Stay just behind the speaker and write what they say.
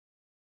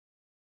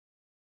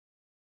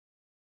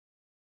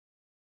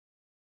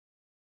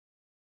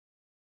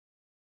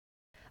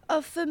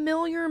A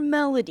familiar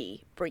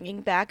melody bringing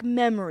back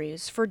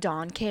memories for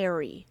Don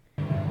Carey.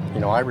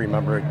 You know, I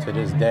remember it to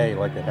this day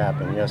like it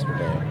happened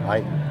yesterday.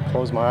 I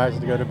close my eyes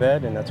to go to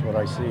bed, and that's what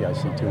I see. I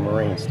see two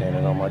Marines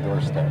standing on my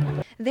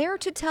doorstep. There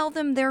to tell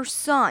them their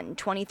son,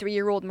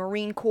 23-year-old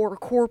Marine Corps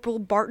Corporal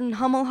Barton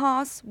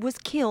Hummelhaus, was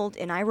killed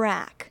in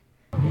Iraq.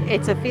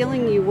 It's a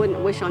feeling you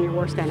wouldn't wish on your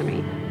worst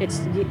enemy.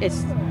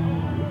 It's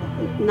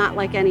not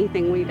like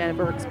anything we'd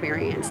ever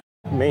experienced.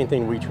 The main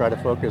thing we try to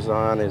focus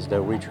on is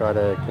that we try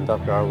to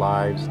conduct our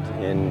lives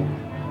in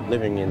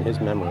living in his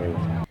memory.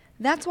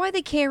 That's why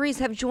the Careys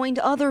have joined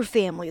other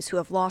families who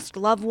have lost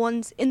loved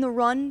ones in the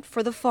run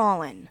for the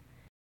fallen.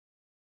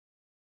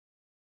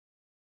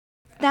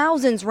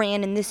 Thousands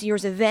ran in this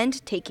year's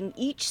event, taking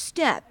each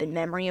step in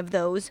memory of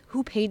those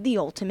who paid the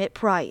ultimate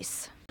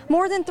price.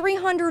 More than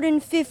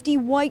 350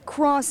 white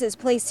crosses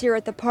placed here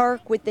at the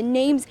park with the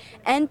names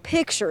and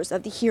pictures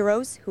of the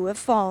heroes who have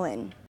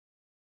fallen.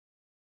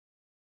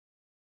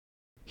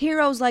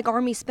 Heroes like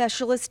Army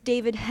Specialist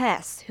David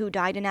Hess, who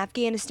died in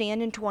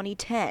Afghanistan in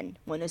 2010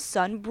 when his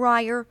son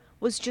Briar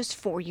was just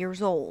 4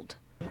 years old.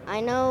 I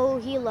know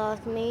he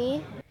loved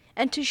me.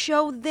 And to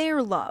show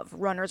their love,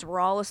 runners were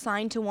all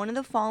assigned to one of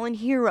the fallen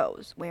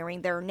heroes,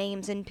 wearing their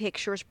names and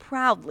pictures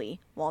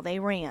proudly while they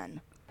ran.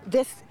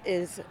 This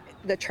is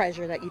the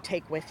treasure that you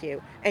take with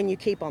you, and you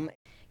keep them.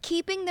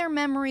 Keeping their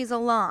memories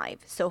alive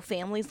so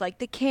families like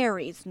the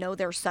Careys know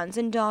their sons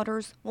and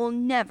daughters will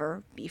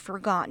never be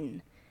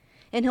forgotten.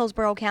 In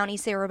Hillsborough County,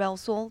 Sarah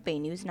Belsel, Bay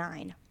News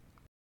 9.